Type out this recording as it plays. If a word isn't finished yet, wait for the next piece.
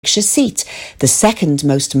Pembrokeshire seat, the second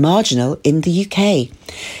most marginal in the UK.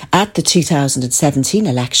 At the 2017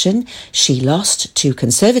 election, she lost to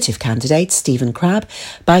Conservative candidate Stephen Crabb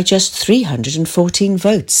by just 314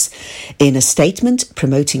 votes. In a statement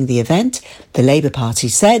promoting the event, the Labour Party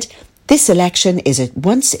said, "This election is a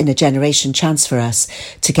once-in-a-generation chance for us.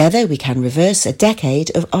 Together we can reverse a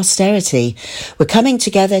decade of austerity. We're coming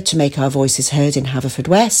together to make our voices heard in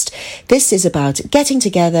Haverfordwest. This is about getting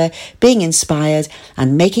together, being inspired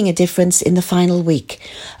and making a difference in the final week."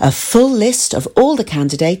 A full list of all the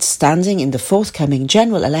candidates standing in the forthcoming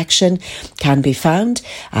general election can be found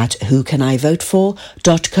at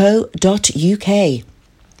whocanivotefor.co.uk.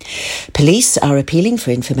 Police are appealing for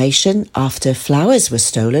information after flowers were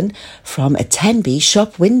stolen from a Tenby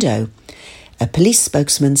shop window. A police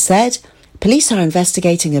spokesman said, "Police are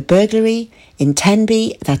investigating a burglary in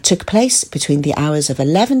Tenby that took place between the hours of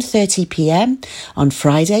 11:30pm on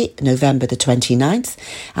Friday, November the 29th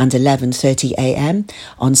and 11:30am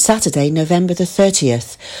on Saturday, November the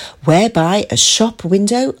 30th, whereby a shop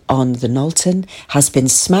window on the Knowlton has been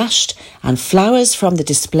smashed and flowers from the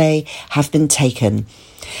display have been taken.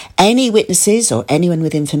 Any witnesses or anyone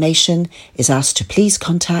with information is asked to please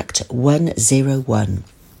contact 101.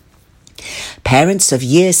 Parents of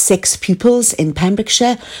Year 6 pupils in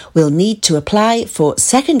Pembrokeshire will need to apply for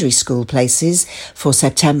secondary school places for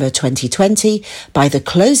September 2020 by the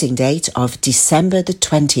closing date of December the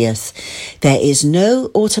 20th. There is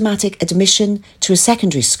no automatic admission to a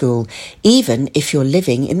secondary school, even if you're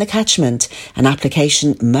living in the catchment. An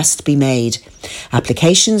application must be made.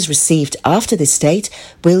 Applications received after this date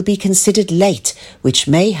will be considered late, which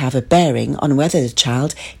may have a bearing on whether the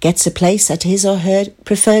child gets a place at his or her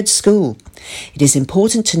preferred school. It is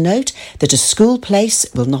important to note that a school place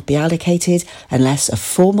will not be allocated unless a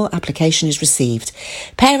formal application is received.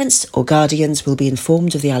 Parents or guardians will be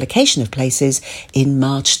informed of the allocation of places in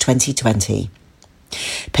March 2020.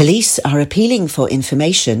 Police are appealing for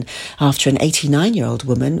information after an 89-year-old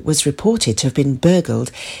woman was reported to have been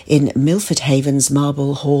burgled in Milford Haven's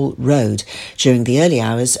Marble Hall Road during the early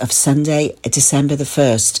hours of Sunday, December the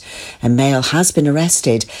 1st. A male has been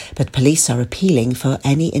arrested, but police are appealing for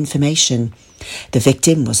any information. The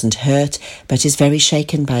victim wasn't hurt, but is very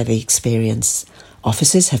shaken by the experience.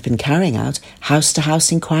 Officers have been carrying out house-to-house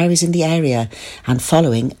inquiries in the area and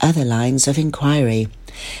following other lines of inquiry.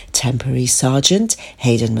 Temporary Sergeant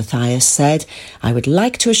Hayden Matthias said, "I would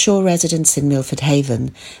like to assure residents in Milford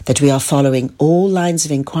Haven that we are following all lines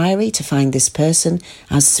of inquiry to find this person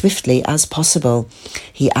as swiftly as possible."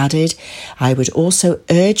 He added, "I would also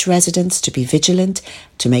urge residents to be vigilant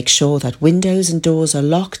to make sure that windows and doors are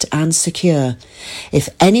locked and secure. If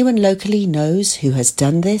anyone locally knows who has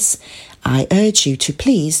done this, I urge you to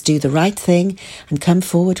please do the right thing and come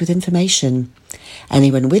forward with information.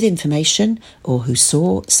 Anyone with information or who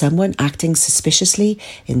saw someone acting suspiciously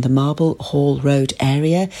in the Marble Hall Road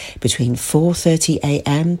area between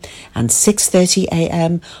 4:30am and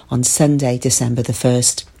 6:30am on Sunday, December the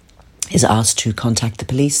 1st, is asked to contact the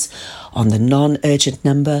police on the non-urgent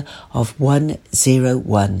number of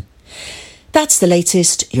 101. That's the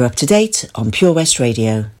latest. You're up to date on Pure West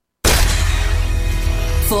Radio.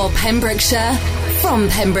 For Pembrokeshire, from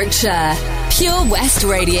Pembrokeshire, Pure West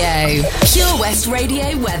Radio. Pure West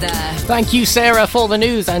Radio weather. Thank you, Sarah, for the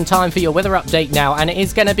news, and time for your weather update now. And it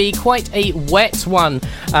is going to be quite a wet one.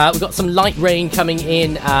 We've got some light rain coming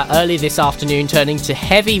in early this afternoon, turning to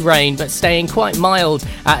heavy rain, but staying quite mild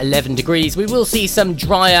at 11 degrees. We will see some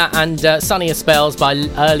drier and sunnier spells by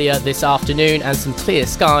earlier this afternoon and some clear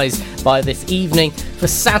skies by this evening. For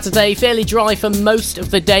Saturday, fairly dry for most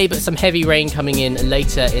of the day, but some heavy rain coming in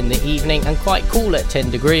later in the evening and quite cool at 10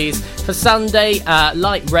 degrees. For Sunday,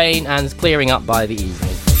 light rain and clearing up by the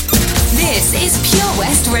evening. This is Pure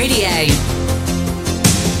West Radio.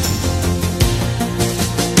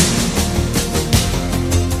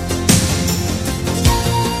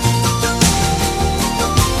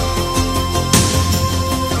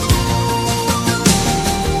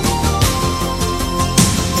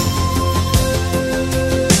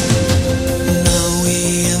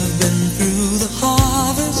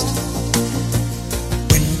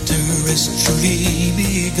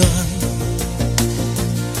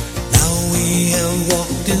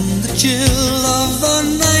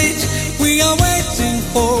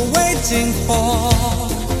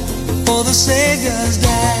 For the Savior's day.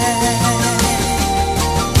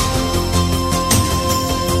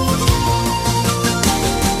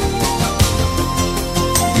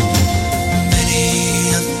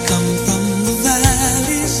 Many have come from the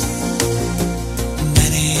valleys,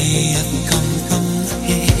 many have come from the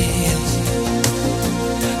hills,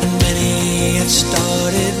 and many have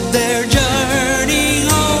started their journey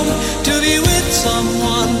home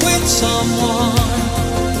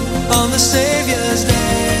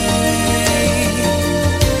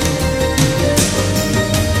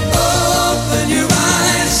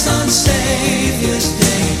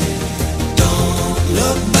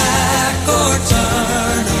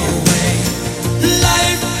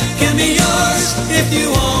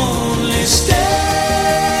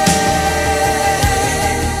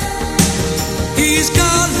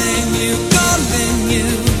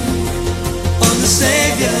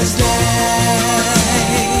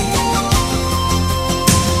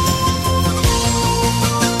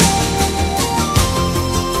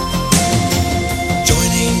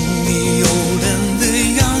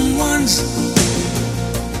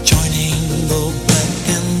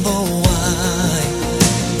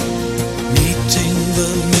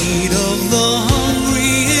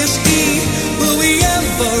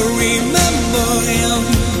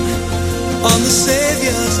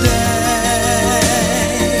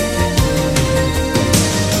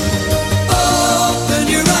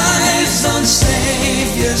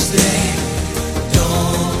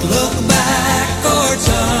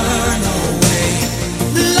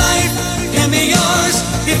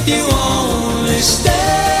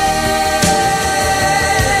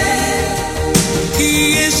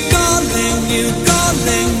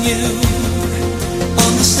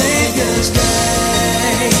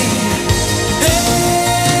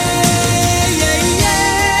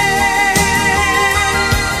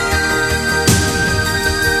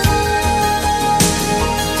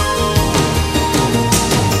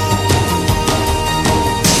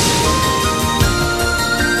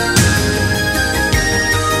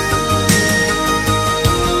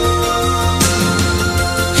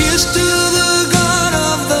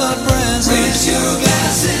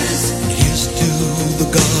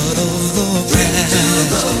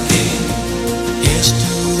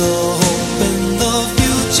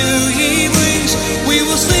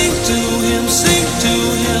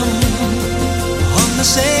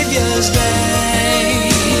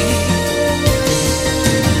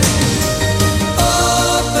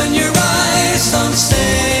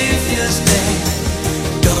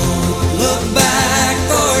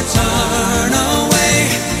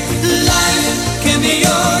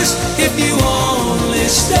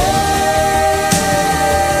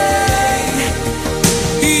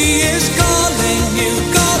He is calling you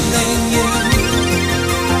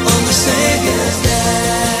on the Savior's Day,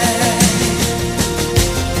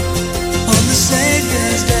 on the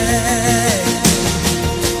Savior's Day,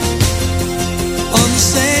 on the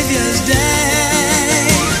Savior's Day.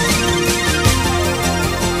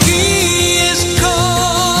 He is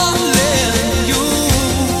calling you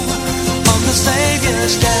on the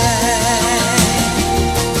Savior's Day,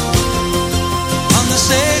 on the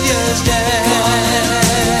Savior's Day.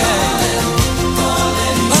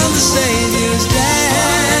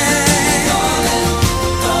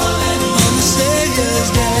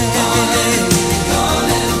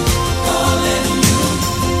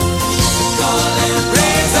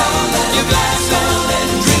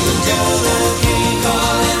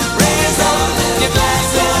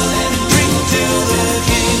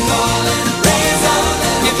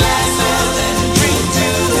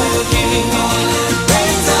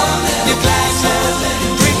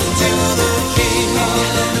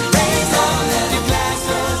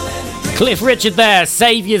 Cliff Richard there,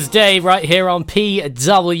 Saviour's Day, right here on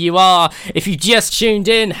PWR. If you just tuned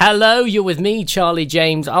in, hello, you're with me, Charlie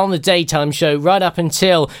James, on the daytime show right up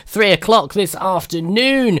until 3 o'clock this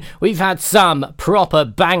afternoon. We've had some proper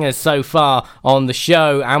bangers so far on the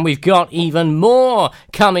show, and we've got even more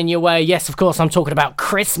coming your way. Yes, of course, I'm talking about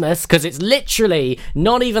Christmas, because it's literally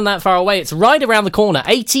not even that far away. It's right around the corner.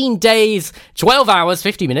 18 days, 12 hours,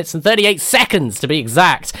 50 minutes, and 38 seconds to be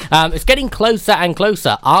exact. It's getting closer and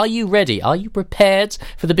closer. Are you ready? Are you prepared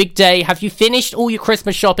for the big day? Have you finished all your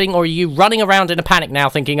Christmas shopping, or are you running around in a panic now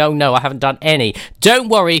thinking, oh no, I haven't done any? Don't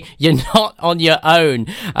worry, you're not on your own.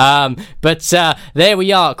 But there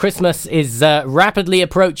we are. Christmas is rapidly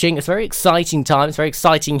approaching. It's a very exciting time. It's very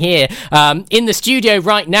exciting here. In the studio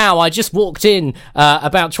right now, I just walked in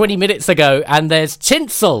about 20 minutes ago, and there's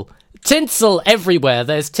tinsel everywhere.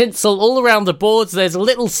 There's tinsel all around the boards. There's a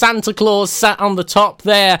little Santa Claus sat on the top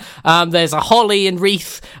there. There's a holly and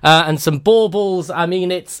wreath and some baubles. I mean,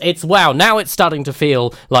 it's wow. Now it's starting to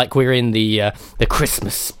feel like we're in the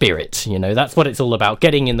Christmas spirit. You know, that's what it's all about,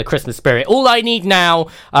 getting in the Christmas spirit. All I need now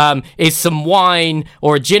is some wine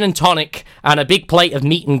or a gin and tonic and a big plate of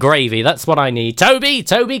meat and gravy. That's what I need. Toby,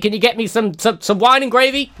 can you get me some wine and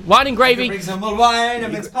gravy? Wine and gravy. Bring some more wine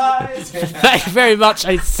and mince pies. Thank you very much.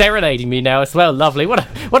 It's serenading me now as well. Lovely.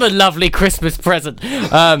 What a lovely Christmas present.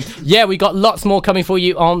 Yeah, we got lots more coming for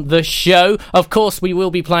you on the show. Of course, we will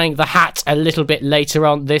be playing The Hat a little bit later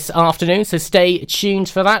on this afternoon, so stay tuned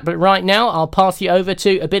for that. But right now, I'll pass you over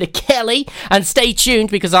to a bit of Kelly, and stay tuned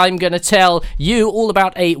because I'm going to tell you all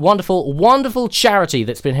about a wonderful, wonderful charity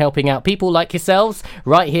that's been helping out people like yourselves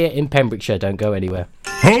right here in Pembrokeshire. Don't go anywhere.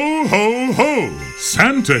 Ho, ho, ho!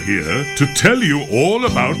 Santa here to tell you all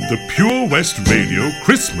about the Pure West Radio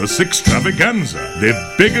Christmas Extravaganza, their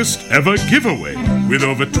biggest ever giveaway, with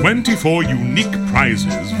over 24 unique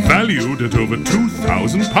prizes valued at over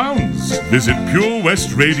 £2,000. Visit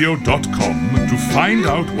purewestradio.com to find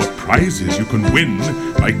out what prizes you can win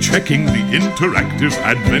by checking the interactive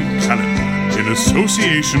Advent calendar in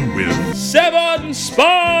association with Seven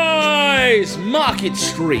Spice, Market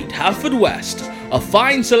Street, Haverfordwest. A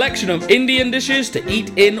fine selection of Indian dishes to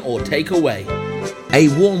eat in or take away. A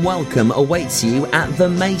warm welcome awaits you at The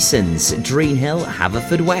Masons, Dreenhill,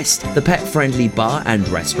 Haverfordwest, the pet-friendly bar and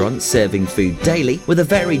restaurant serving food daily with a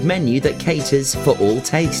varied menu that caters for all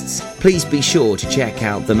tastes. Please be sure to check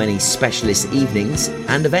out the many specialist evenings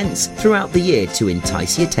and events throughout the year to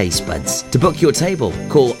entice your taste buds. To book your table,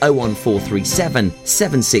 call 01437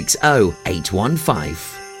 760 815.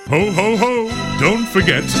 Ho, ho, ho! Don't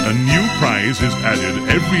forget, a new prize is added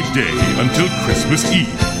every day until Christmas Eve.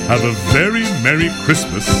 Have a very Merry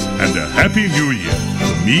Christmas and a Happy New Year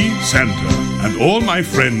from me, Santa, and all my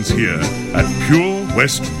friends here at Pure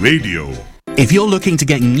West Radio. If you're looking to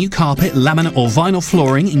get new carpet, laminate or vinyl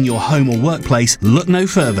flooring in your home or workplace, look no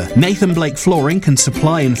further. Nathan Blake Flooring can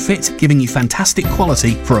supply and fit, giving you fantastic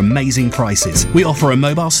quality for amazing prices. We offer a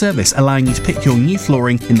mobile service allowing you to pick your new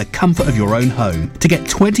flooring in the comfort of your own home. To get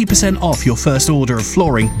 20% off your first order of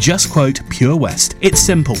flooring, just quote Pure West. It's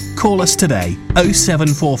simple. Call us today,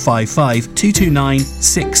 07455 229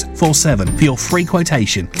 647 for your free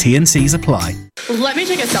quotation. T&Cs apply. Let me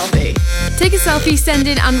take a selfie. Take a selfie, send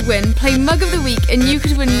in and win. Play Mug of the Week and you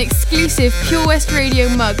could win an exclusive Pure West Radio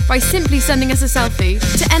mug by simply sending us a selfie.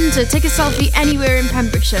 To enter, take a selfie anywhere in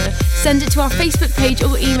Pembrokeshire. Send it to our Facebook page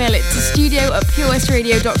or email it to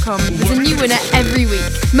studio@purewestradio.com. There's a new winner every week.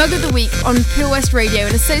 Mug of the Week on Pure West Radio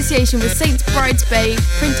in association with St Bride's Bay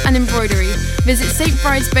Print and Embroidery. Visit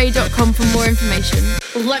stbridesbay.com for more information.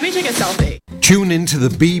 Let me take a selfie. Tune in to the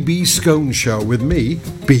BB Scone Show with me,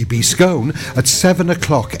 BB Scone, at 7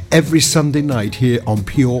 o'clock every Sunday night here on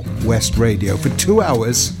Pure West Radio for 2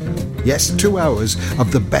 hours, yes, 2 hours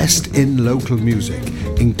of the best in local music,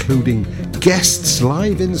 including guests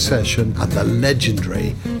live in session and the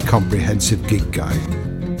legendary Comprehensive Gig Guide.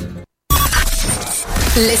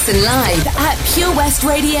 Listen live at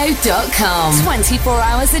purewestradio.com. 24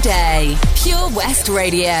 hours a day. Pure West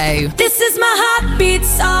Radio. This is my heartbeat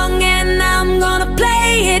song and I'm gonna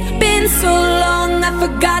play it. Been so long I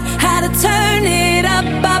forgot how to turn it up,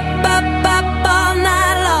 up, up, up all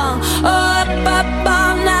night long. Oh, up, up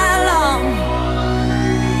all night long.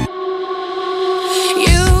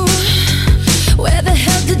 You, where the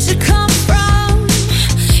hell did you come from?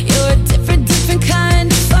 You're a different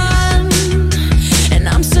kind of fun. And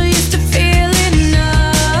I'm so used to feeling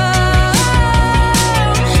numb.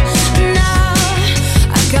 Now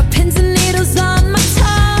I've got pins and needles on my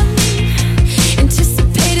tongue,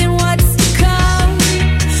 anticipating what's to come,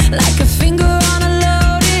 like a finger on a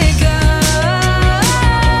loaded gun.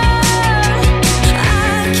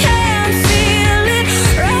 I can feel it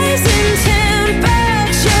rising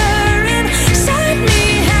temperature inside me,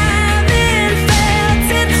 haven't felt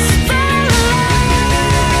it for a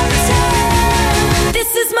long time.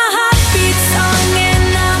 This is my heartbeat song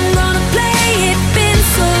and I'm gonna play it. Been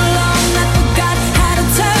so long I forgot how to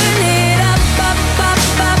turn it up, up, up,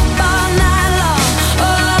 up all night long.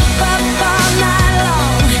 Oh, up, up all night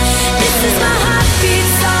long. This is my heartbeat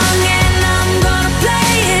song and I'm gonna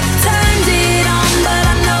play it. Turned it on, but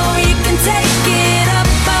I know you can take it up,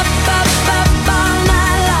 up, up, up all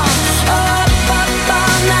night long. Oh, up, up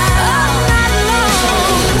all night long.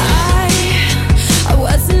 I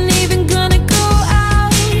wasn't even gonna go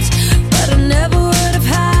out, but I never would have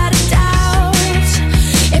had a doubt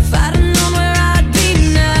if I'd have known where I'd be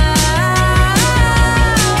now.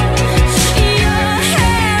 Your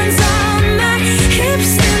hands on my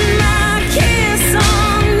hips and my kiss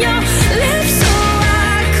on your lips, so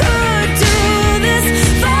I could do this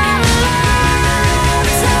for a long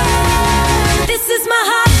time. This is my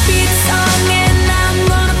heartbeat song and I'm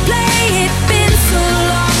gonna play it. Been so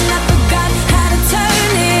long I forgot how to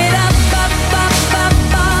turn it up, up, up, up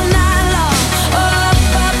all night long. Oh, up,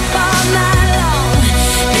 up all night long.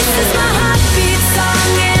 This is my heartbeat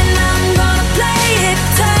song and I'm gonna play it.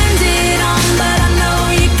 Turned it on, but I know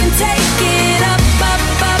you can take it up, up,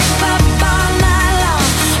 up, up all night long.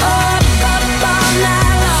 Oh, up, up all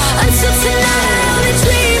night long. Until tonight I only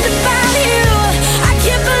dreamed about you. I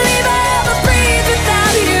can't believe I ever breathed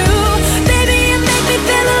without you. Baby, you make me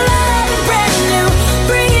feel alive and brand new.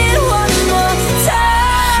 Bring it one more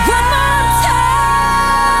time. One more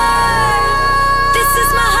time. This is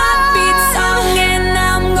my heartbeat song and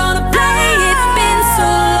I'm gonna play it. Been so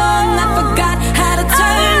long I forgot how to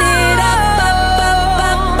turn it up, up, up,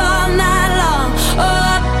 up all night long. Oh,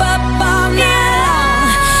 up, up all night long.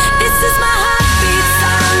 This is my heartbeat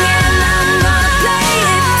song and I'm gonna play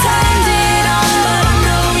it. Turned it on, but I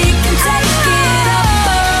know you can take it up,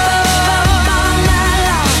 up, up, up all night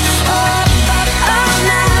long. Oh, up, up all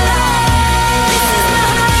night long. This is my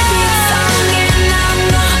heartbeat song and I'm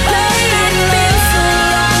gonna play it. Been so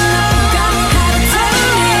long I forgot how to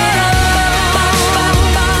turn it up, up, up,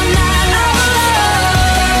 up all night long. Oh,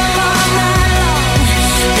 up, up all night long.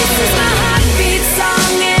 This is my heartbeat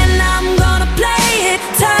song and I'm gonna play it.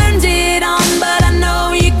 Turned it on, but I know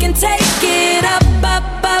you can take it up, up,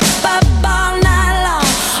 up, up all night long.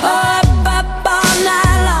 Oh, up, up all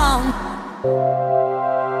night long.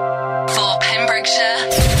 For Pembrokeshire,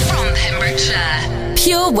 from Pembrokeshire.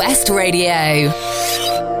 Pure West Radio.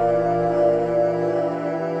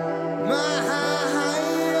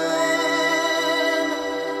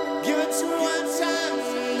 Give it to one time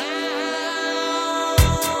now.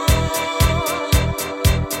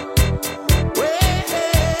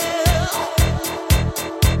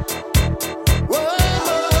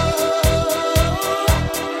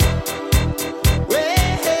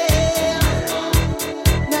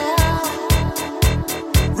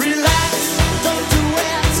 Relax, don't do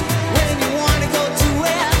it when you wanna go.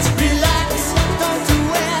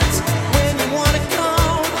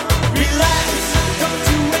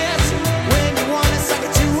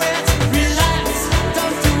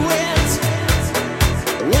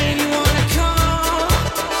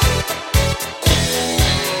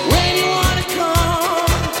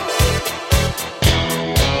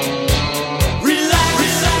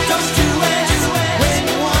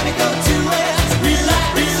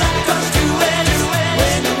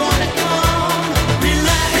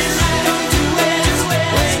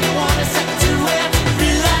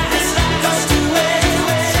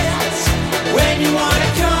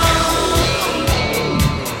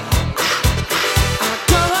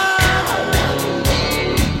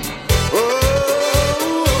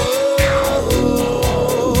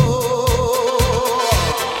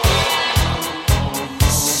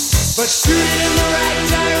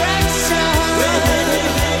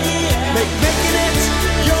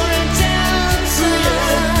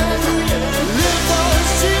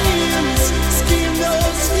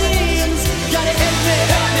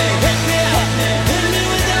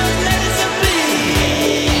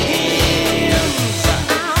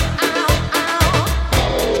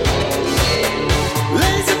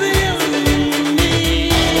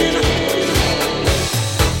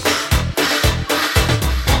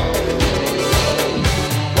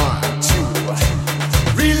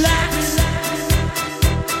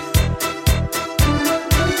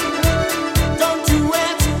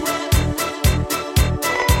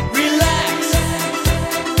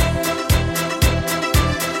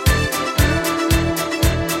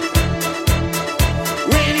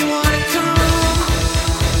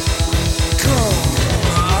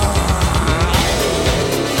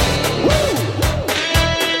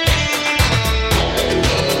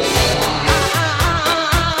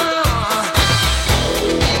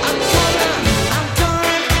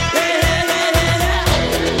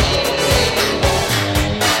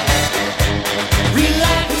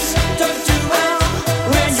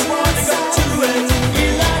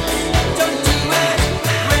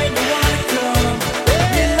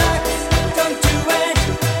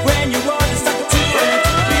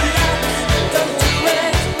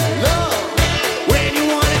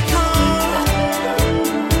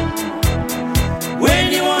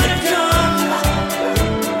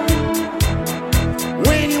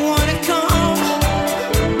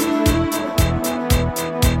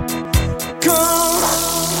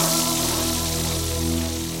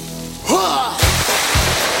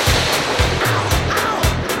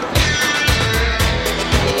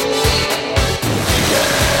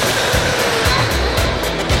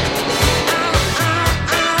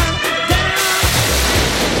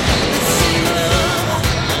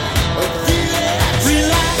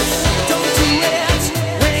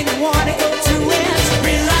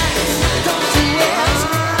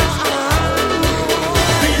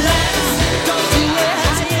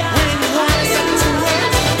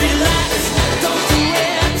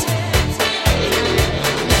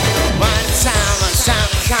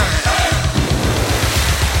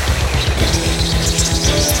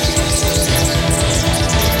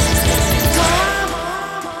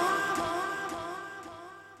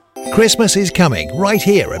 Christmas is coming right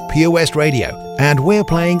here at Pure West Radio, and we're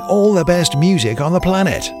playing all the best music on the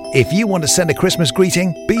planet. If you want to send a Christmas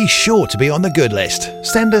greeting, be sure to be on the good list.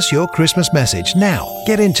 Send us your Christmas message now.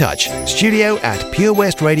 Get in touch.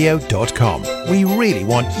 studio@purewestradio.com. We really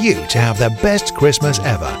want you to have the best Christmas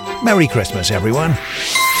ever. Merry Christmas, everyone.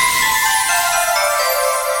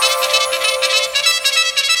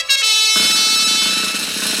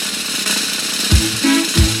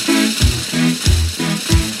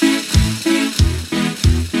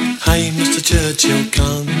 Hey, Mr. Churchill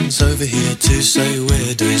comes over here to say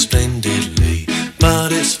we're doing splendidly.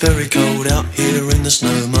 But it's very cold out here in the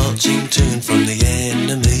snow, marching to and from the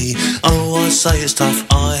enemy. Oh, I say it's tough,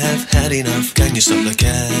 I have had enough. Can you stop the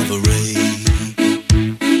cavalry?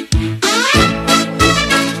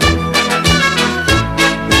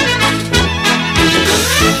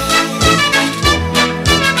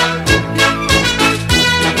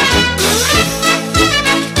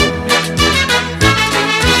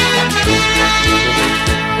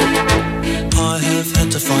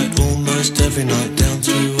 Every night down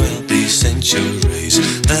throughout these centuries.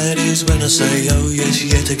 That is when I say, oh yes,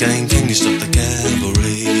 yet again, can you stop the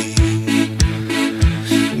cavalry?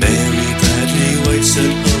 Mary Bradley waits at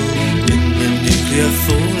home in the nuclear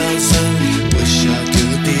fallout zone. Wish I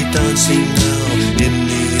could be dancing now in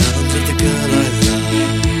the arms of the girl I love.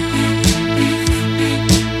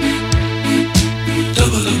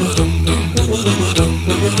 Dum-ba-dum-ba-dum-dum, dum-ba-dum-ba-dum,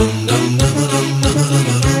 dum-ba-dum-dum, dum-ba-dum-dum,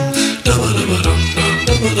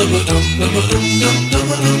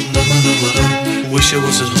 wish I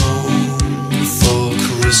was at home for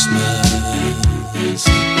Christmas.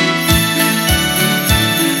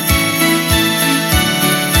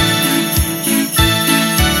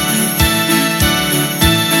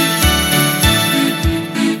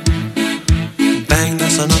 Bang,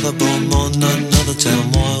 that's another bomb on another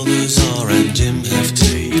town. Wilders are and Jim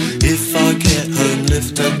Hefty. If I get home,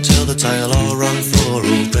 lift up, tell the tale. I'll run for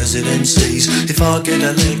all presidencies. If I get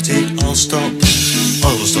elected, I will stop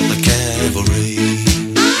the cavalry.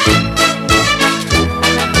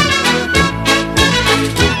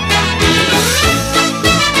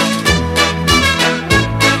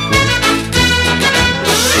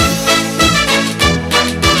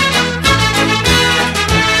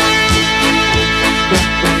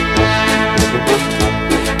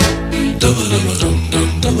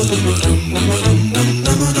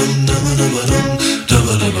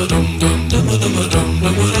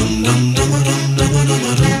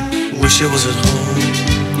 Wish I was at home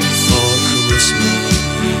for Christmas.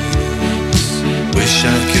 Wish I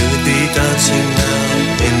could be dancing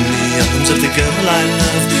now in the arms of the girl I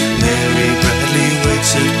love. Mary Bradley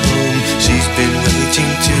waits at home. She's been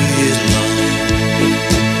waiting 2 years long.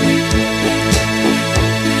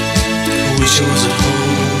 Wish I was at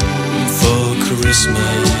home for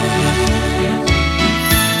Christmas.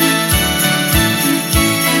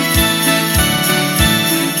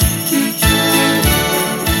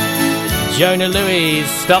 Jonah Louise,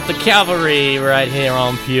 Stop the Cavalry, right here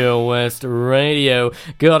on Pure West Radio.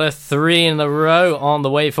 Got a 3 in a row on the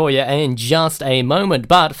way for you in just a moment.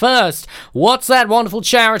 But first, what's that wonderful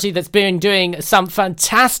charity that's been doing some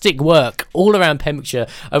fantastic work all around Pembrokeshire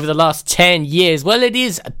over the last 10 years? Well, it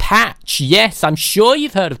is Patch. Yes, I'm sure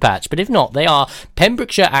you've heard of Patch, but if not, they are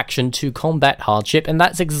Pembrokeshire Action to Combat Hardship, and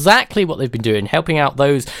that's exactly what they've been doing, helping out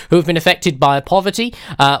those who have been affected by poverty,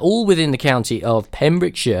 all within the county of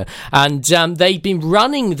Pembrokeshire. And they've been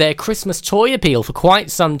running their Christmas toy appeal for quite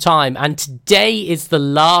some time, and today is the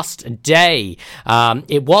last day.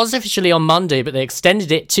 It was officially on Monday, but they extended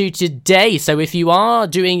it to today. So if you are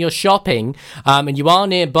doing your shopping and you are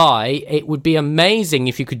nearby, it would be amazing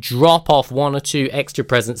if you could drop off 1 or 2 extra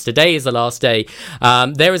presents. Today is the last day.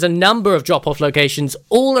 There is a number of drop-off locations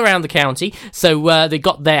all around the county. So they've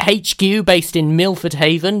got their HQ based in Milford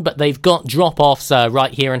Haven, but they've got drop-offs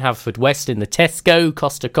right here in Haverfordwest in the Tesco,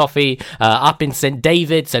 Costa Coffee, up in St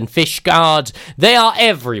David's and Fishguard. They are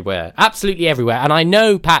everywhere, absolutely everywhere. And I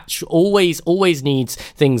know Patch always needs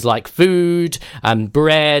things like food and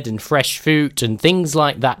bread and fresh fruit and things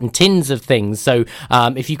like that, and tins of things. So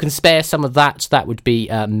if you can spare some of that, that would be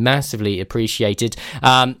massively appreciated.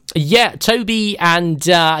 Toby and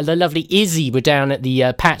the lovely Izzy were down at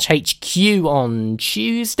the Patch HQ on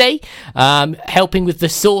Tuesday, helping with the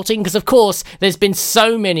sorting, because of course there's been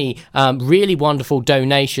so many really wonderful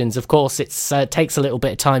donations. Of course, it takes a little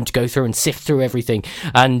bit of time to go through and sift through everything,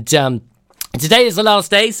 and Today is the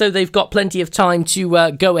last day, so they've got plenty of time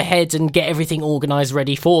to go ahead and get everything organised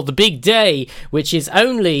ready for the big day, which is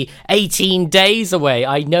only 18 days away.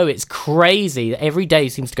 I know, it's crazy. Every day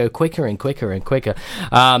seems to go quicker and quicker and quicker.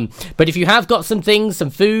 But if you have got some things,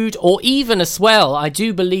 some food, or even as well, I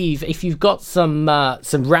do believe if you've got some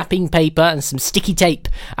wrapping paper and some sticky tape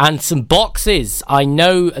and some boxes, I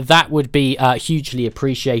know that would be hugely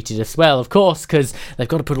appreciated as well, of course, because they've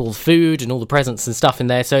got to put all the food and all the presents and stuff in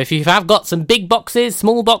there. So if you have got some big boxes,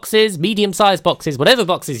 small boxes, medium-sized boxes, whatever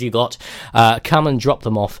boxes you got, come and drop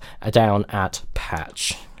them off down at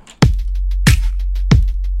Patch.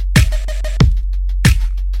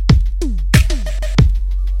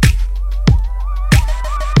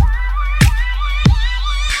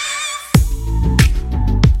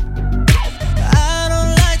 I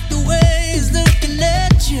don't like the way he's looking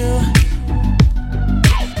at you.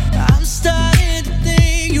 I'm starting to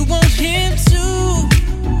think you want him too.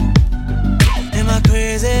 Am I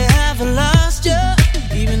crazy? Have I lost you?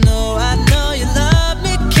 Even though I know you love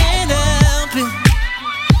me, can't help it.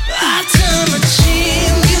 I turn my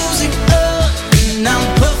chin music up and I'm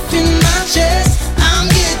puffing my chest. I'm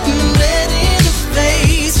getting ready to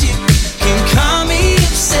face you. Can call me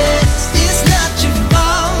obsessed. It's not your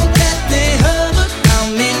fault that they hurt, but I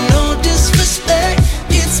mean no disrespect.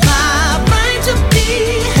 It's my right to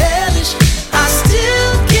be hellish. I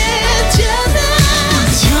still get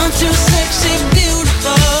jealous. You're too sexy, beautiful,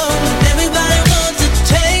 and everybody wants a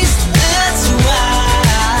taste. That's why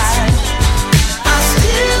I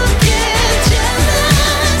still get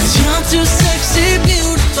jealous. You're too sexy,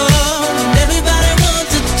 beautiful, and everybody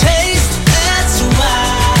wants a taste. That's why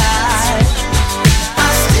I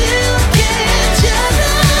still get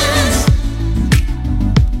jealous.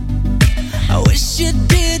 I wish you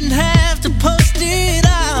didn't have to post it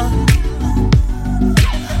out.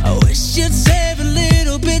 I wish you'd save a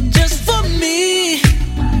little bit just for me.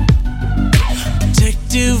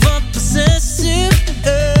 Protective or possessive,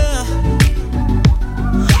 yeah.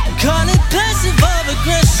 Call it passive or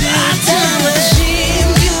aggressive. I turn my chin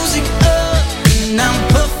music up and I'm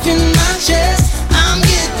puffing my chest. I'm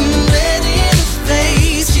getting ready to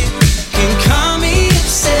face you. Can call me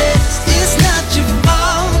obsessed. It's not your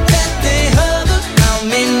fault that they hurt, but I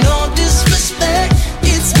mean no disrespect.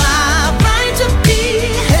 It's my right to be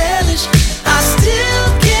hellish. I still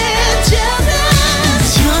get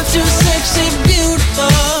jealous. You're too sexy,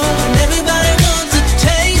 beautiful, and everybody wants a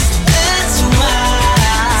taste. That's why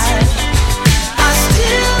I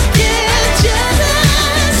still get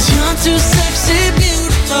jealous. You're too sexy,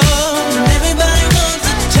 beautiful, and everybody wants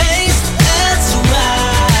a taste. That's why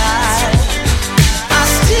I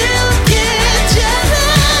still get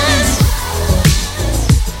jealous.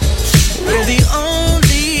 We're the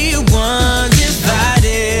only ones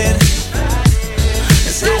invited.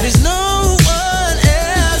 So there's no one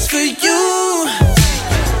else for you.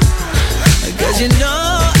 'Cause you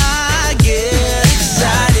know I get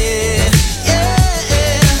excited,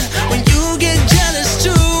 yeah. When you get jealous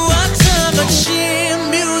too, I turn my chin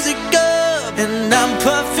music up and I'm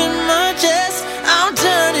puffing my chest. I'm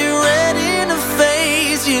turning ready to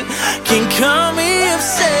face you. Can call me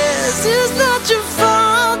obsessed. It's not your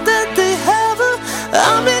fault that they have her.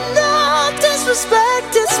 I mean no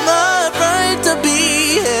disrespect. It's my right to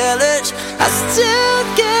be hellish. I still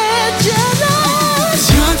get jealous.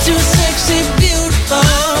 You're too sexy, beautiful,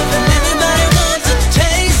 and everybody wants a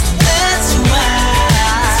taste. That's why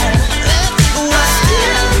I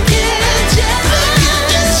still get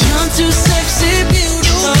jealous. You're too sexy,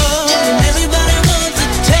 beautiful, and everybody wants a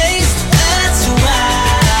taste. That's why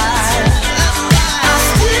I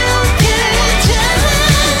still get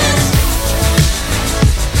jealous.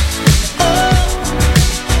 Oh,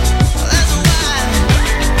 that's why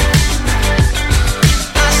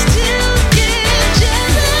I still get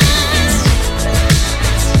jealous.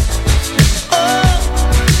 Oh,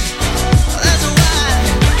 that's why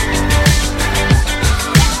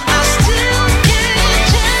I still get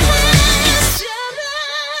jealous.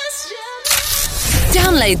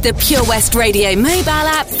 Download the Pure West Radio mobile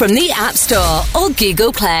app from the App Store or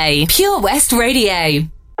Google Play. Pure West Radio.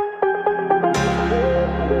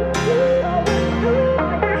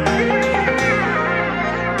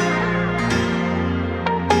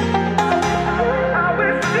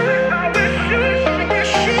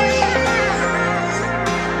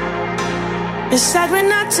 It's sad we're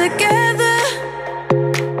not together,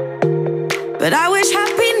 but I wish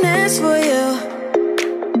happiness for you.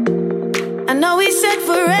 I know we said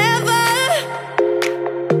forever,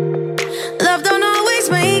 love don't always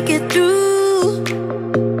make it through.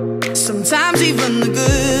 Sometimes even the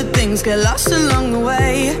good things get lost along the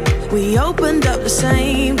way. We opened up the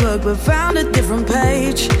same book but found a different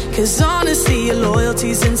page. Cause honesty, your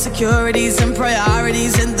loyalties, insecurities and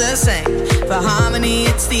priorities ain't the same. For harmony,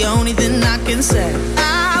 it's the only thing I can say.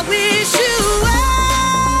 I wish you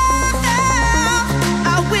well,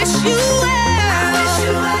 I wish you well, I wish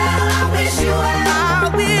you well, I wish you well,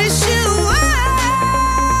 I wish you well,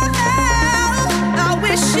 I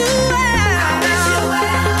wish you well, I wish you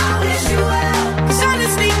well, I wish you well. Cause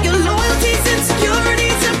honestly, your loyalties,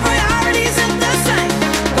 insecurities and priorities ain't the same.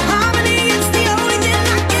 For harmony, it's the only thing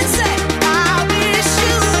I can say. I wish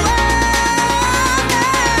you well,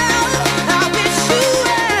 I wish you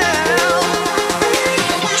well,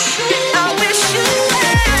 I wish you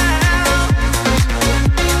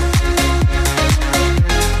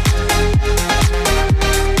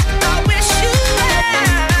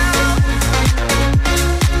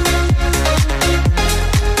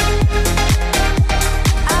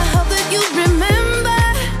I hope that you remember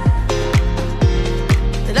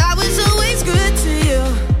that I was always good to you.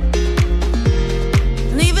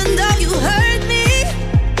 And even though you hurt me,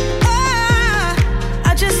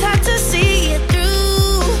 I just had to see it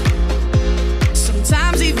through.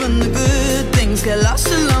 Sometimes even the good things get lost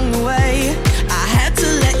along the way. I had to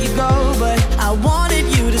let you go, but I wanted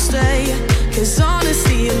you to stay. Cause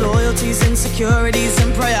honesty, your loyalties, insecurities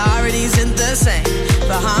and priorities ain't the same.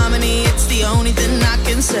 For harmony, it's the only thing I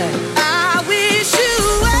can say. I wish you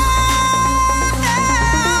well,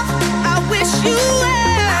 I wish you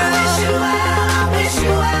well, I wish you well, I wish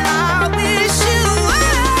you well, I wish you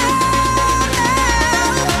well,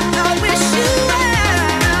 I wish you well.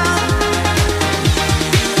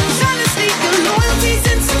 Cause honestly, your loyalties,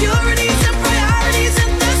 insecurities and priorities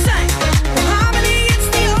ain't the same. For harmony, it's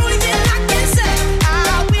the only thing I can say.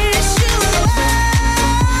 I wish you well,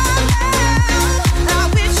 I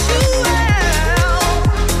wish you well,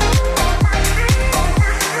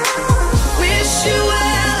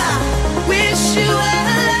 wish you well,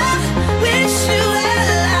 wish you well,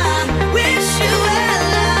 wish you well, wish you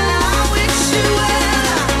well, wish you well,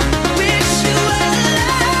 wish you well,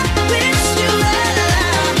 wish you well,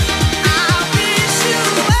 I wish you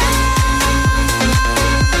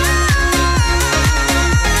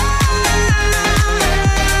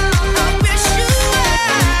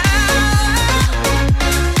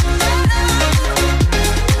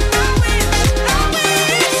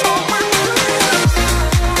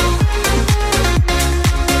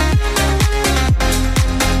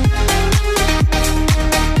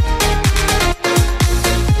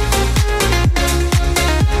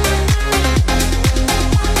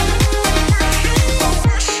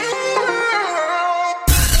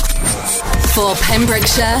For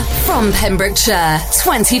Pembrokeshire, from Pembrokeshire,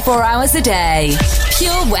 24 hours a day.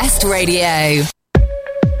 Pure West Radio.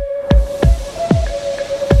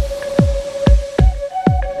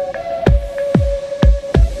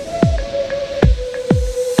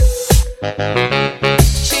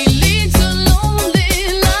 She leads a lonely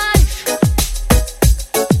life.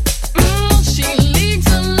 She leads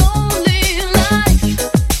a lonely life.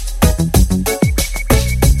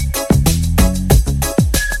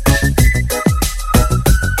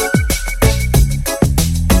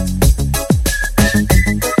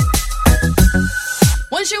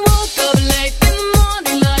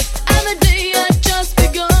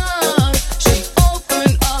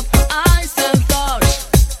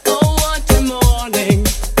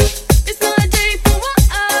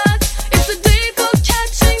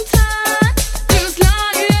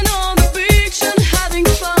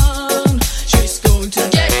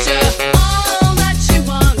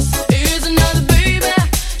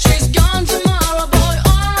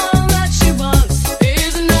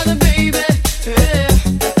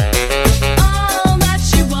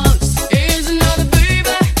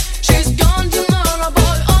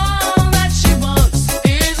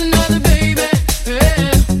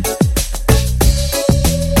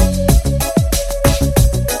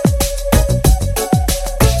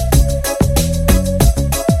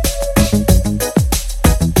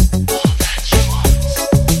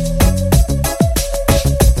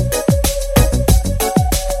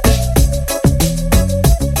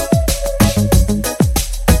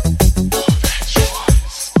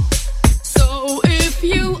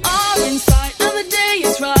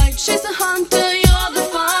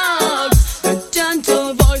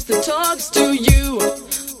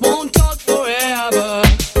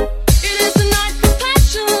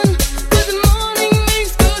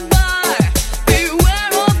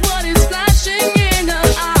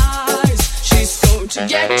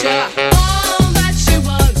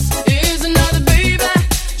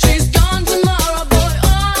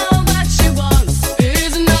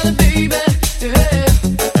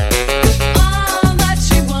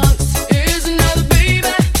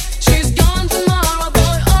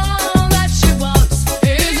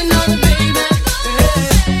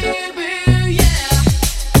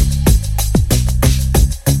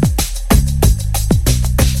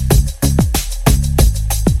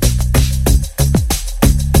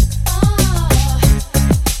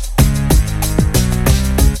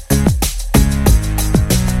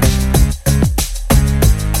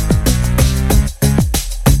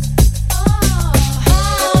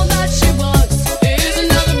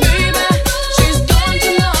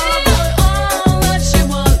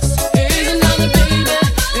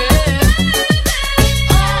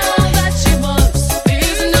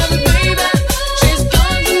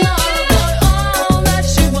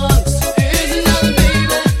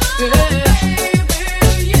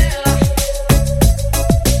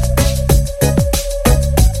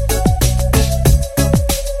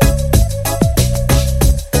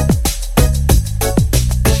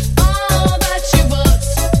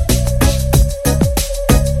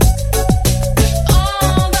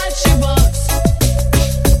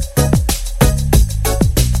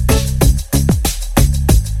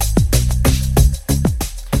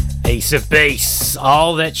 Ace of Base,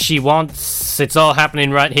 all that she wants. It's all happening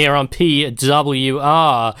right here on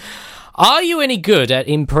PWR. Are you any good at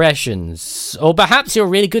impressions? Or perhaps you're a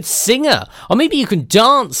really good singer? Or maybe you can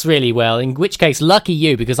dance really well, in which case, lucky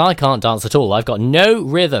you, because I can't dance at all. I've got no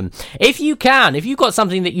rhythm. If you've got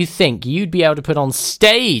something that you think you'd be able to put on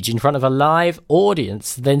stage in front of a live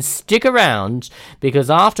audience, then stick around,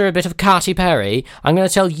 because after a bit of Katy Perry, I'm going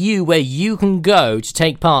to tell you where you can go to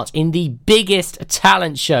take part in the biggest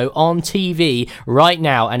talent show on TV right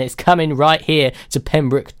now, and it's coming right here to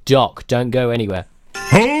Pembroke Dock. Don't go anywhere.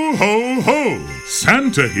 Ho, ho, ho!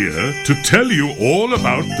 Santa here to tell you all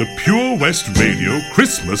about the Pure West Radio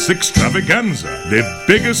Christmas Extravaganza, their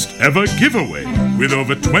biggest ever giveaway, with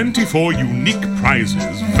over 24 unique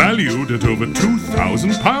prizes valued at over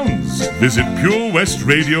 £2,000. Visit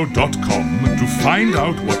purewestradio.com to find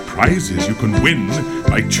out what prizes you can win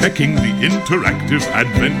by checking the interactive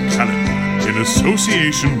Advent calendar in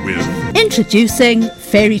association with... Introducing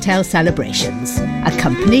Fairy Tale Celebrations, a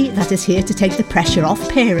company that is here to take the pressure off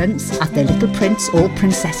parents at their little prince or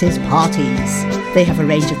princesses parties. They have a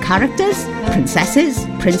range of characters, princesses,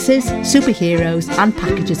 princes, superheroes and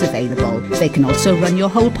packages available. They can also run your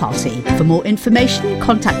whole party. For more information,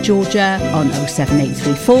 contact Georgia on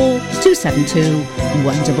 07834 272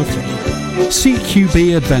 133.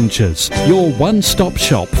 CQB Adventures, your one-stop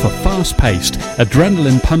shop for fast-paced,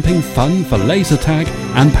 adrenaline-pumping fun for laser tag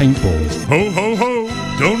and paintball. Ho, ho, ho!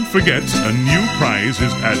 Don't forget, a new prize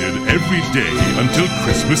is added every day until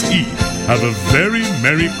Christmas Eve. Have a very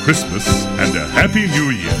Merry Christmas and a Happy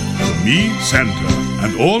New Year from me, Santa,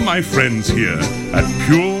 and all my friends here at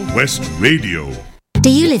Pure West Radio. Do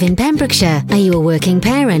you live in Pembrokeshire? Are you a working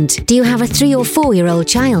parent? Do you have a 3 or 4-year-old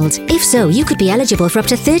child? If so, you could be eligible for up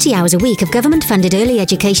to 30 hours a week of government-funded early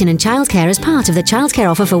education and childcare as part of the Childcare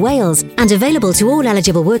Offer for Wales, and available to all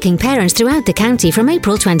eligible working parents throughout the county from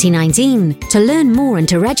April 2019. To learn more and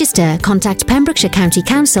to register, contact Pembrokeshire County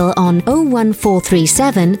Council on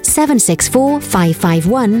 01437 764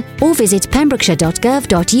 551 or visit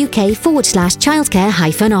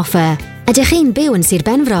pembrokeshire.gov.uk/childcare-offer. Ydych chi'n byw yn Sir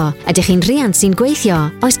Benfro? Ydych chi'n riant sy'n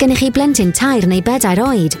gweithio? Oes gennych chi blentyn tair neu 4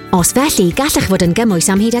 oed? Os felly, gallech fod yn gymwys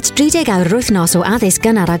am hyd at 30 awr yr wythnos o addysg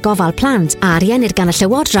gynnar a gofal plant, a ariennir gan y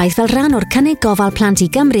Llywodraeth fel rhan o'r cynnig gofal plant i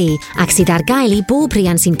Gymru, ac sydd ar gael i bob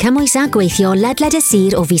riant sy'n cymwys a gweithio ledled y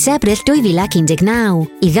sir o fis Ebrill 2019.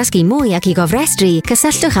 I ddysgu mwy ac i gofrestru,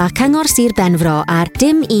 cysylltwch â Cyngor Sir Benfro ar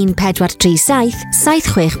dim 1437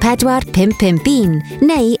 764 551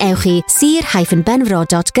 neu ewch i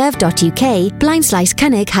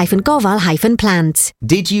sir-benfro.gov.uk/cynnig-gofal-plant.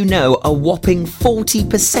 Did you know a whopping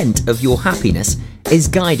 40% of your happiness is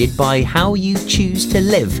guided by how you choose to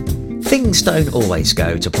live? Things don't always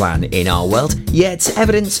go to plan in our world, yet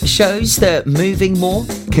evidence shows that moving more,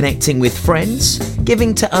 connecting with friends,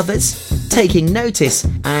 giving to others, taking notice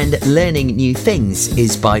and learning new things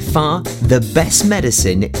is by far the best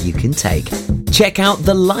medicine you can take. Check out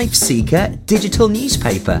the LifeSeeker digital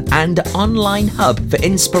newspaper and online hub for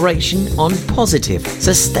inspiration on positive,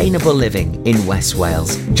 sustainable living in West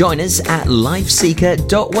Wales. Join us at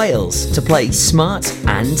lifeseeker.wales to play smart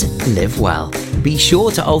and live well. Be sure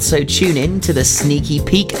to also tune in to the Sneaky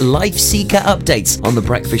Peek LifeSeeker updates on The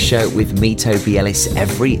Breakfast Show with me, Toby Ellis,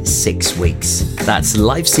 every 6 weeks. That's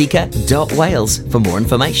lifeseeker.wales for more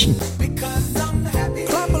information.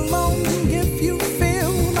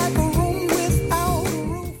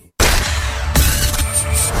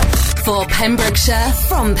 For Pembrokeshire,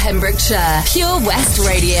 from Pembrokeshire, Pure West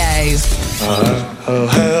Radio. I'll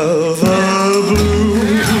have a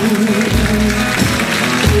blue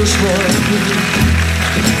Christmas.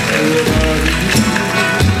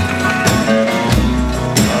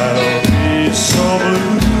 I'll be so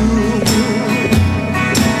blue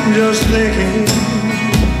just thinking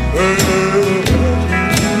about you.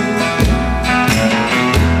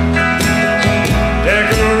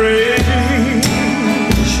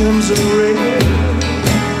 Decorations of red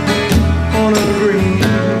on a green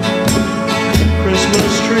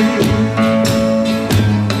Christmas tree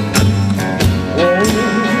won't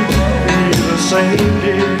be the same,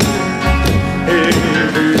 dear, if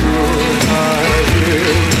you're not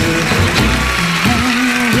here.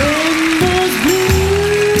 Rainbows blue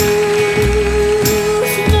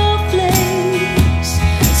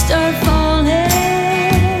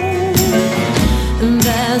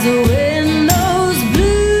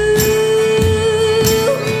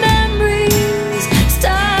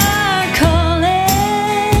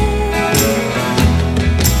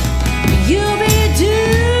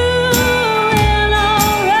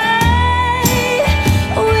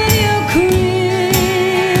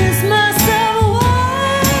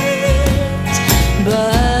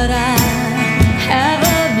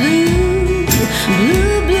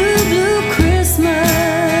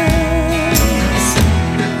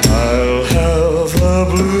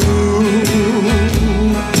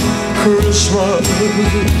Christmas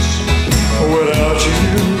without you.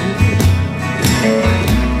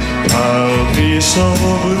 I'll be so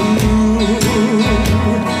blue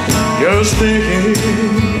just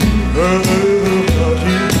thinking about you.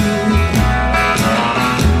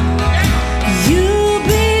 You'll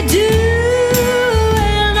be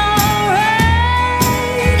doing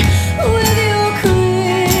alright with your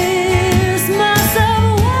Christmas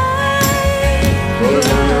away. But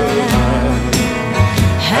I'll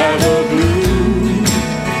have a blue,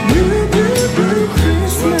 blue, blue, blue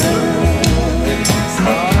Christmas. Oh,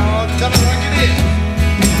 tell me what you did.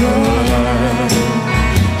 But I'll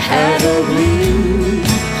have a blue,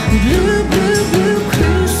 blue, blue, blue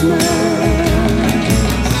Christmas.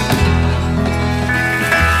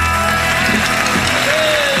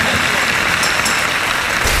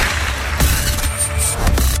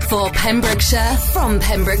 For Pembrokeshire, from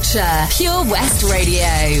Pembrokeshire, Pure West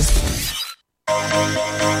Radio.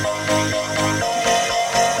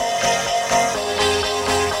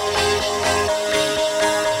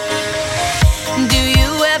 Do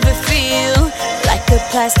you ever feel like a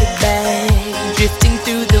plastic bag drifting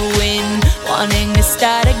through the wind, wanting to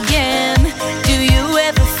start again? Do you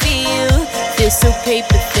ever feel so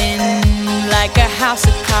paper thin, like a house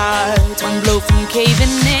of cards, one blow from caving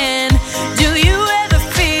in? Do you ever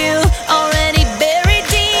feel already buried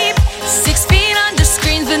deep, 6 feet under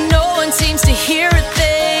screens, but no one seems to hear a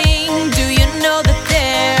thing? Do you know that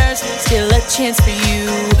there's still a chance for you?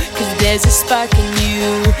 'Cause there's a spark in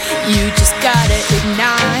you. You just gotta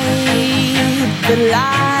ignite the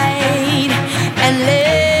light and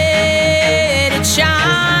let it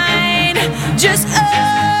shine. Just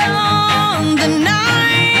on the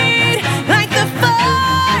night, like the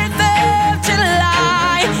 4th of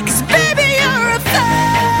July. 'Cause baby, you're a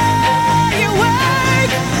firework.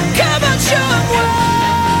 Come on, show 'em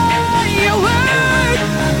what you work.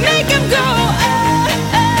 Make 'em go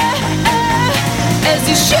as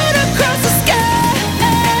you shoot across the sky.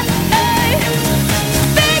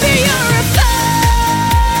 Baby, you're a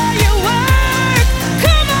firework.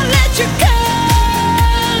 Come on, let your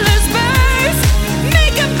colors burst.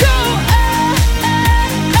 Make 'em go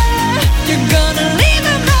You're gonna leave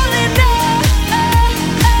 'em all in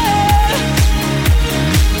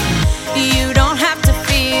You don't have to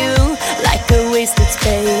feel like a wasted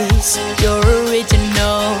space. You're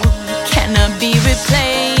original, cannot be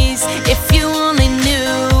replaced. If you only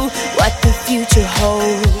knew what the future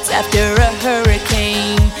holds. After a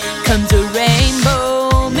hurricane comes a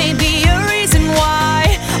rainbow. Maybe a reason why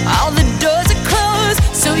all the doors are closed,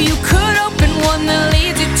 so you could open one that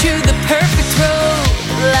leads you to the perfect road.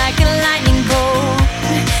 Like a lightning bolt,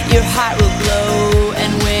 your heart will glow,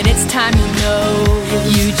 and when it's time, you know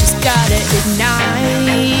you just gotta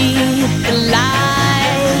ignite the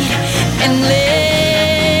light and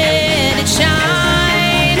let it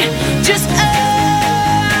shine. Just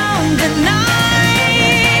on the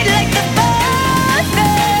night, like the 4th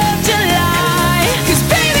of July. 'Cause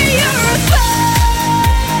baby, you're a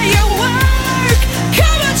firework.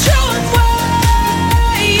 Come on, show 'em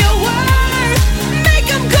what you work. Make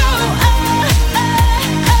 'em go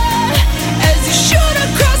as you shoot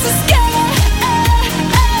across the sky.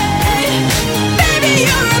 Baby,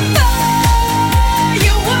 you're a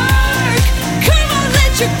firework. Come on,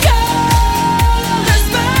 let your colors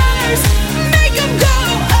burst. Make 'em go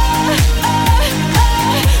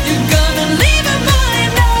You're gonna leave 'em all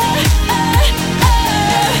in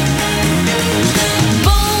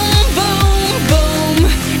Boom, boom, boom.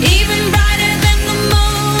 Even brighter than the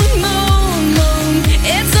moon, moon, moon.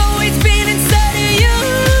 It's always been inside of you,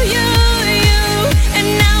 you, you. And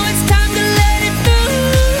now it's time to let it through.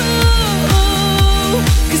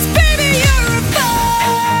 'Cause baby, you're a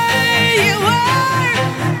firework.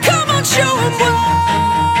 Come on, show 'em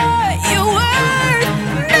what you work.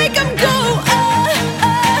 Make 'em go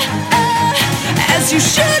as you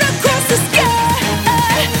shoot across the sky.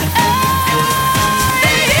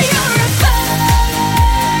 Baby, you're a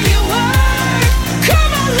firework.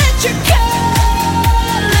 Come on, let your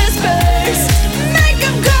colors burst. Make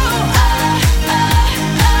 'em go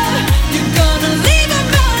You're gonna leave 'em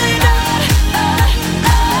all in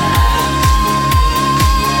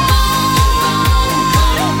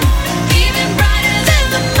Even brighter than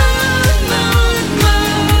the moon, moon,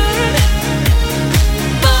 moon.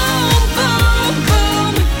 Boom, boom,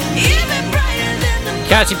 boom. Even brighter than the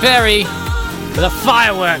Katy Perry with a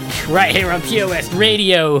firework right here on Pure West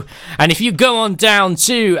Radio. And if you go on down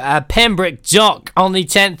to Pembroke Dock on the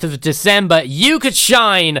 10th of December, you could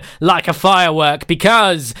shine like a firework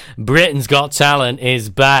because Britain's Got Talent is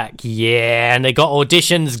back. Yeah, and they got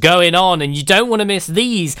auditions going on, and you don't want to miss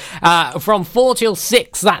these. From 4 till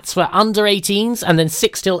 6, that's for under 18s, and then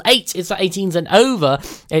 6 till 8 is for 18s and over.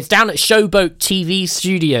 It's down at Showboat TV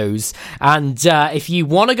Studios. And if you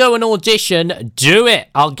want to go and audition, do it.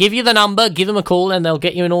 I'll give you the number, give them a call, and they'll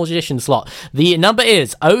get you an audition slot. The number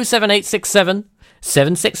is 07867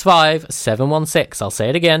 765 716. I'll say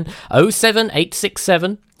it again,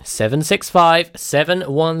 07867 765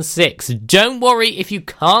 716. Don't worry if you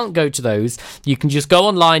can't go to those. You can just go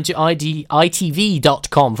online to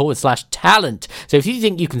itv.com/talent. So if you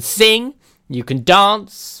think you can sing, you can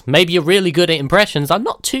dance, maybe you're really good at impressions. I'm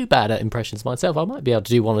not too bad at impressions myself. I might be able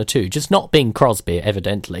to do one or two, just not Bing Crosby,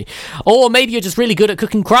 evidently. Or maybe you're just really good at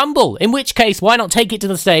cooking crumble, in which case, why not take it to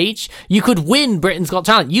the stage? You could win Britain's Got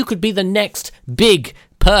Talent. You could be the next big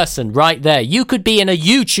person right there. You could be in a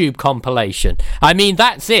YouTube compilation. I mean,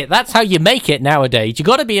 that's it. That's how you make it nowadays. You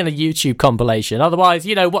got to be in a YouTube compilation. Otherwise,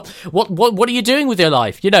 you know, what are you doing with your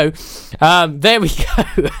life? You know, there we go.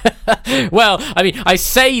 Well, I mean, I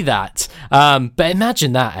say that, but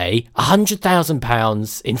imagine that,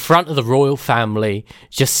 £100,000 in front of the royal family,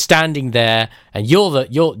 just standing there, and you're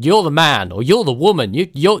the man, or you're the woman,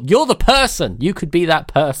 you're the person. You could be that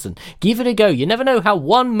person. Give it a go. You never know how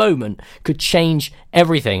one moment could change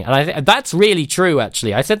everything. And I think that's really true,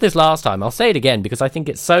 actually. I said this last time. I'll say it again because I think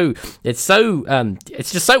it's just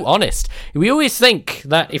so honest. We always think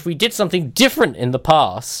that if we did something different in the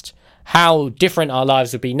past, how different our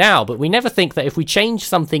lives would be now, but we never think that if we change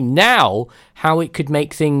something now, how it could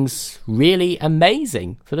make things really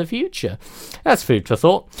amazing for the future. That's food for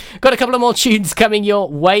thought. Got a couple of more tunes coming your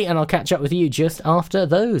way, and I'll catch up with you just after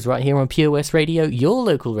those, right here on Pure West Radio, your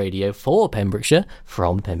local radio for Pembrokeshire,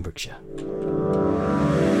 from Pembrokeshire.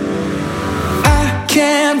 I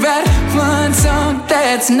can't write one song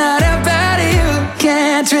that's not about you.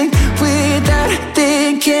 Can't drink without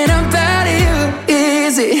thinking about you.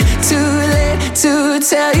 Is it too late to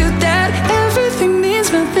tell you that everything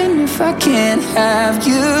means nothing if I can't have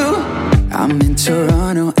you? I'm in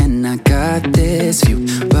Toronto and I got this view,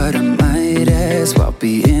 but I might as well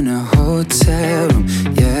be in a hotel room.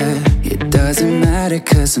 Yeah, it doesn't matter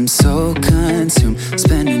cause I'm so consumed,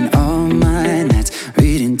 spending all my nights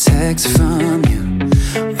reading texts from you.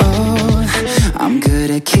 Oh, I'm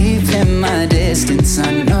good at keeping my distance.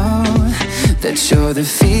 I know that you're the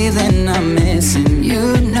feeling I'm missing.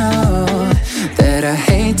 You know that I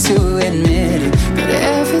hate to admit it, but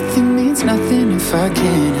everything means nothing if I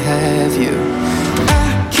can't have you.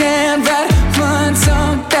 I can't write one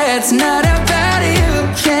song that's not about you.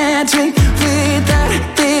 Can't drink without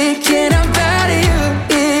thinking about you.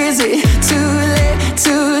 Is it too late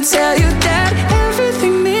to tell you that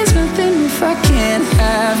everything means nothing if I can't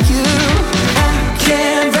have you? I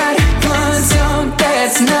can't write one song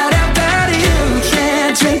that's not about you.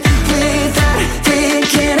 Can't drink without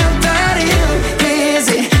thinking about you. Is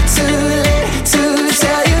it too late to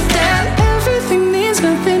tell you that everything means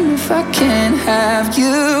nothing if I can't have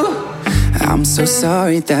you? I'm so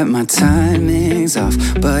sorry that my timing's off,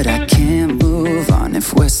 but I can't move on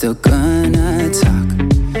if we're still gonna talk.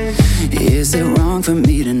 Is it wrong for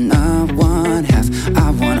me to not want half?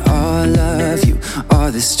 I want all of you,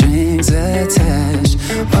 all the strings attached.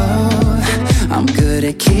 Oh, I'm good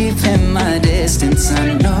at keeping my distance.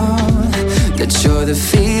 I know that you're the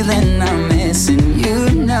feeling I'm missing. You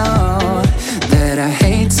know that I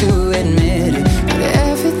hate to admit it, but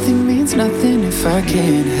everything means nothing if I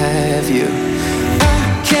can't have you.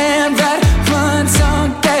 I can't write one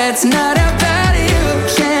song that's not about you.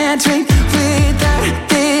 Can't drink without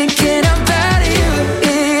thinking about you.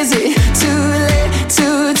 Is it too late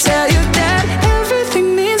to tell you that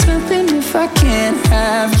everything means nothing if I can't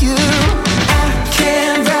have you? I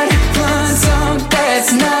can't write one song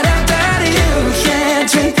that's not about you. Can't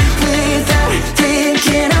drink without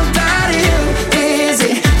thinking about you. Is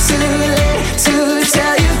it too late to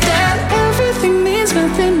tell you that everything means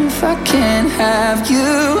nothing if I can't have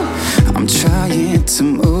you? I'm trying to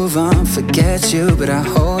move on, forget you, but I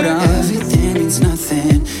hold on. Everything means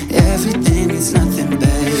nothing, everything means nothing,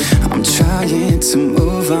 babe. I'm trying to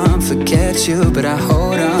move on, forget you, but I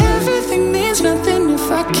hold on. Everything means nothing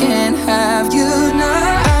if I can't have you. No,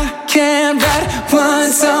 I can't write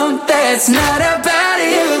one song that's not about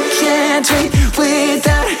you. Can't drink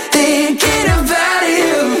without thinking about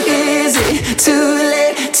you. Is it too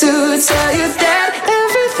late to tell you that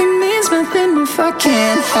everything means nothing if I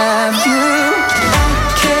can't have you? I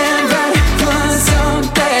can't write one song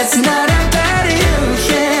that's not about you.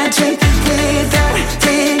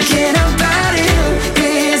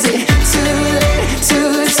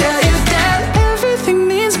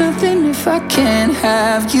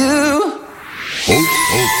 have you. Ho,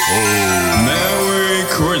 ho, ho. Merry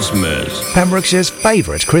Christmas. Pembrokeshire's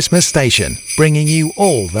favourite Christmas station, bringing you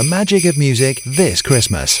all the magic of music this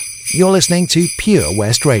Christmas. You're listening to Pure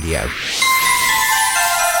West Radio.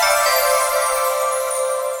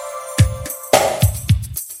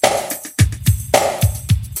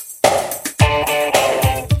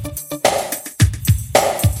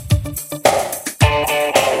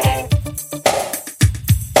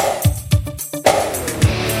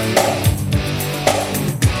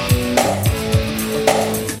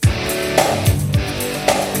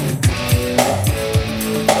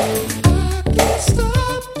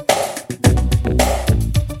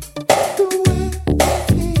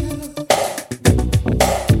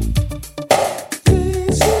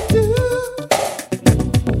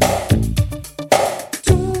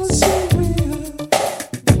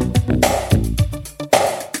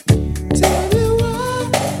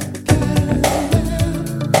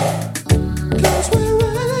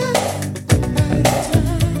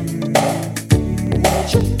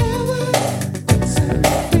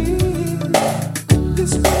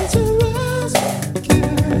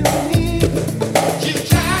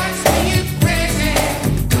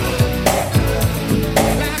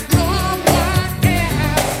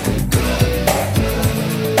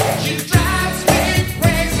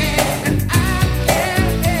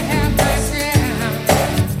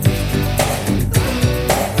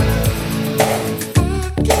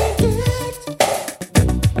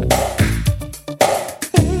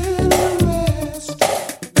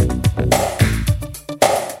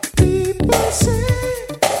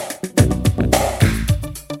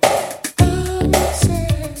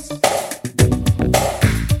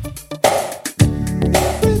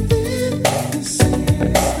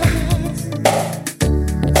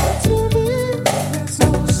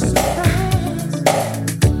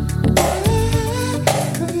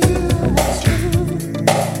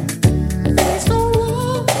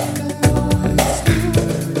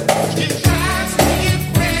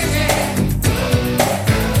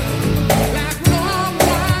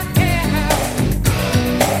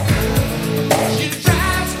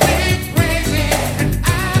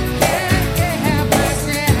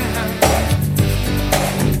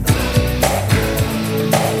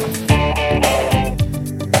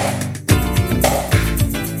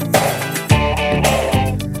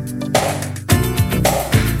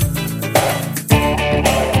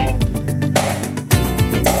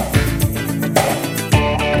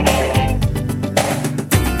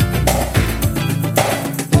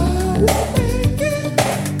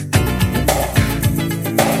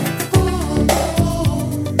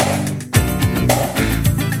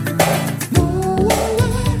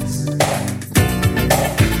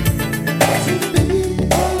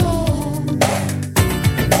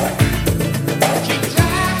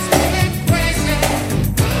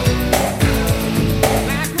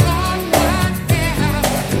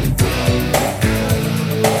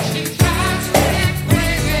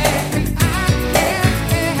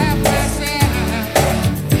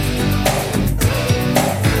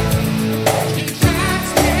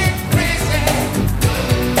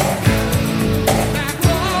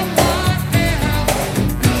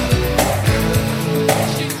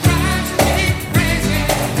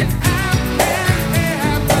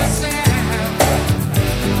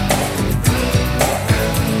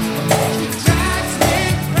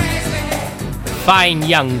 Fine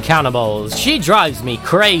young cannibals. She drives me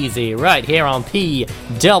crazy right here on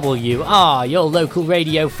PWR, your local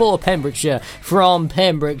radio for Pembrokeshire, from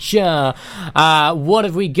Pembrokeshire. What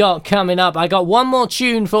have we got coming up? I got one more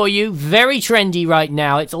tune for you, very trendy right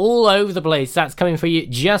now. It's all over the place. That's coming for you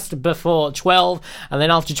just before 12, and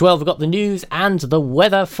then after 12 we've got the news and the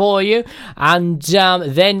weather for you, and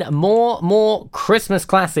then more Christmas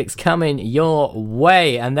classics coming your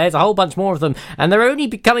way, and there's a whole bunch more of them, and they're only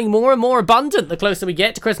becoming more and more abundant the closer we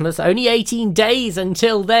get to Christmas. Only 18 days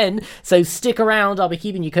until then, so stick around. I'll be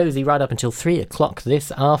keeping you cozy right up until 3 o'clock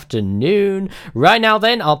this afternoon. Right now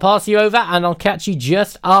then, I'll pass you over and I'll catch you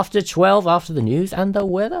just after 12 after the news and the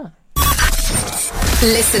weather.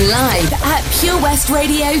 Listen live at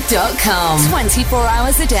purewestradio.com. 24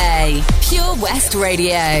 hours a day. Pure West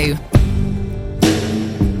Radio.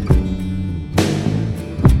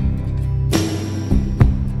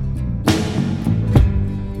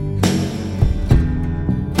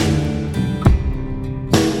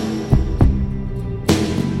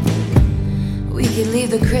 We could leave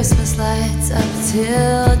the Christmas lights up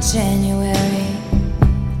till January.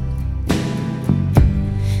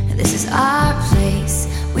 This is our place,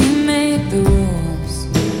 we make the rules.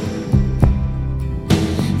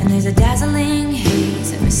 And there's a dazzling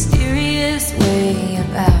haze, a mysterious way of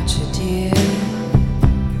about you, dear.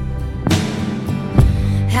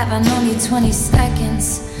 Have I known you 20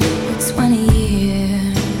 seconds or 20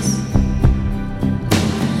 years?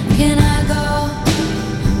 Can I go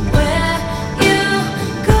where you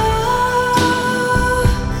go?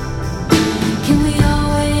 Can we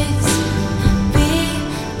always be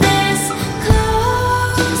this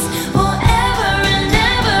close forever and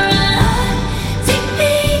ever? And take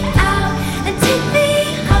me out and take me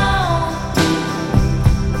home.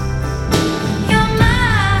 You're my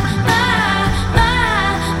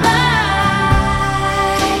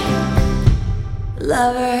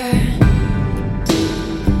lover.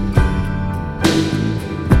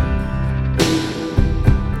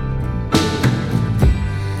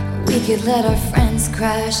 We could let our friends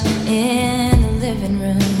crash in the living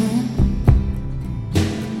room.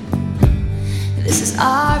 This is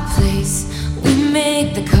our place, we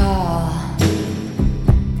make the call.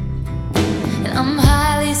 And I'm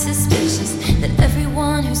highly suspicious that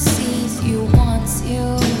everyone who sees you wants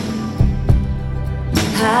you.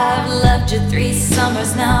 I've loved you 3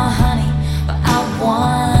 summers now, honey, but I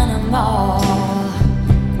want them all.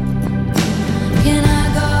 Can I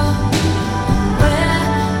go where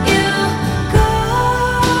you go?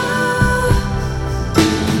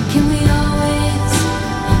 Can we always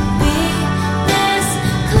be this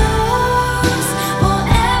close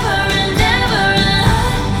forever and ever?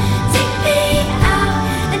 And take me out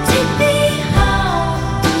and take me home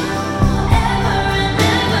forever and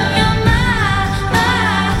ever. You're my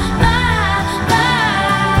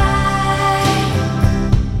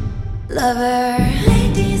lover.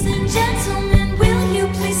 Ladies and gentlemen, will you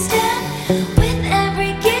please stand? With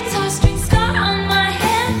every guitar string scar on my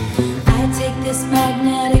hand, I take this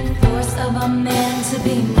magnetic force of a man to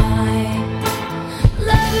be my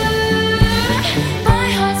lover. My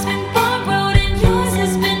heart's been borrowed and yours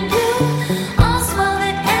has been blue. All's well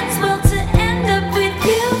that ends well to end up with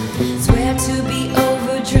you. Swear to be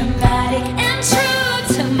over dramatic and true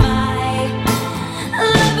to my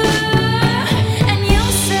lover. And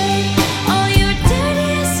you'll say all your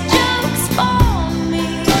dirtiest jokes for me.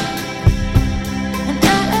 And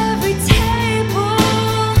at every table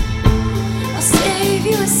I'll save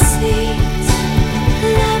you a seat,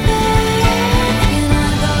 lover. Can I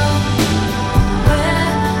go where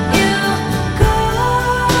you go?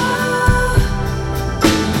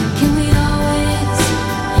 Can we always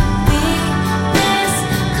be this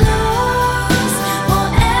close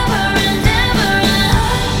forever and ever?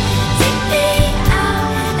 Take me out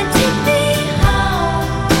and take me home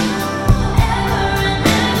forever and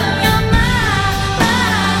ever. You're my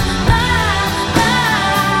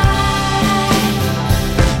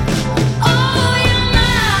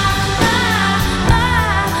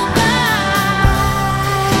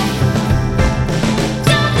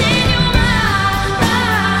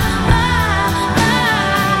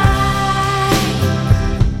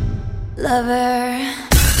lover.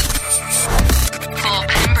 For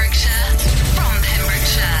Pembrokeshire, from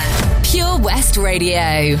Pembrokeshire, Pure West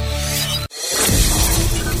Radio.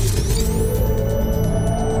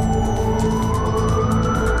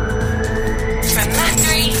 From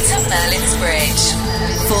Macquarie to Merlin's Bridge.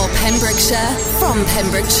 For Pembrokeshire, from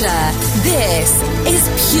Pembrokeshire, this is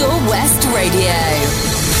Pure West Radio.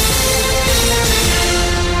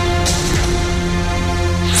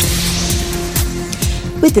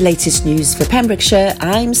 With the latest news for Pembrokeshire,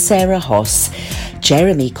 I'm Sarah Hoss.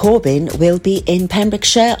 Jeremy Corbyn will be in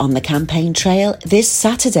Pembrokeshire on the campaign trail this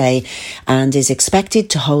Saturday and is expected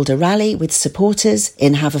to hold a rally with supporters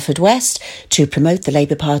in Haverfordwest to promote the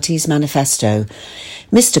Labour Party's manifesto.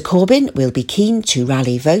 Mr Corbyn will be keen to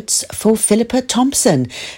rally votes for Philippa Thompson,